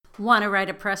Want to write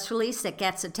a press release that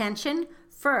gets attention?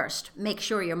 First, make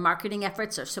sure your marketing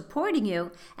efforts are supporting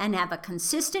you and have a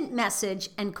consistent message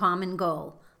and common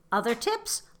goal. Other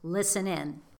tips? Listen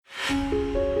in.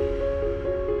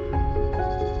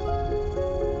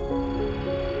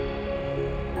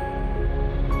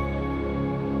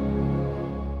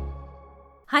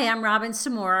 Hi, I'm Robin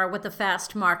Samora with the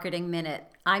Fast Marketing Minute.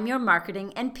 I'm your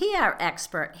marketing and PR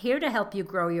expert here to help you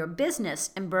grow your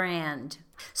business and brand.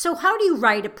 So how do you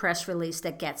write a press release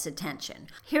that gets attention?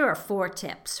 Here are 4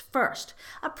 tips. First,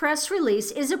 a press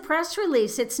release is a press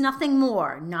release. It's nothing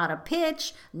more. Not a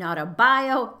pitch, not a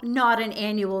bio, not an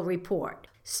annual report.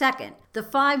 Second, the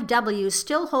 5 W's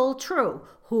still hold true.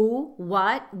 Who,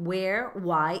 what, where,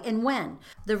 why, and when.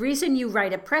 The reason you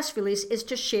write a press release is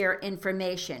to share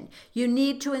information. You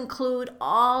need to include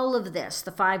all of this,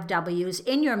 the 5 W's,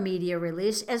 in your media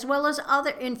release, as well as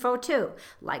other info too,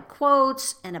 like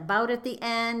quotes, and about at the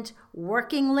end,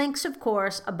 working links, of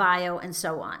course, a bio, and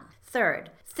so on.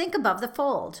 Third, think above the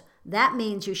fold. That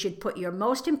means you should put your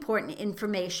most important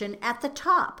information at the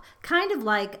top, kind of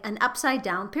like an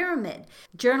upside-down pyramid.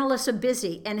 Journalists are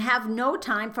busy and have no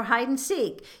time for hide and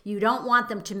seek. You don't want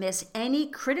them to miss any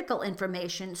critical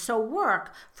information, so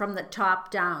work from the top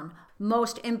down.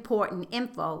 Most important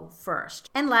info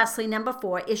first. And lastly, number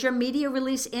 4, is your media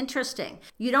release interesting?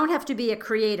 You don't have to be a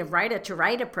creative writer to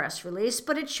write a press release,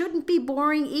 but it shouldn't be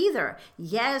boring either.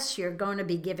 Yes, you're going to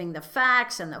be giving the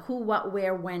facts and the who, what,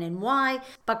 where, when, and why,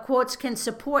 but quotes can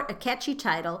support a catchy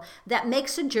title that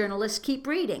makes a journalist keep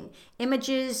reading.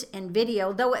 Images and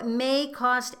video, though it may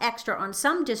cost extra on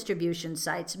some distribution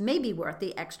sites, may be worth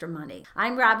the extra money.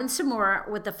 I'm Robin Samora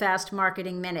with the Fast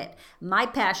Marketing Minute. My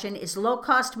passion is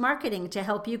low-cost marketing to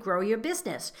help you grow your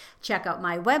business. Check out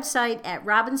my website at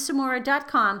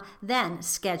robinsamora.com, then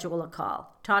schedule a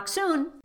call. Talk soon.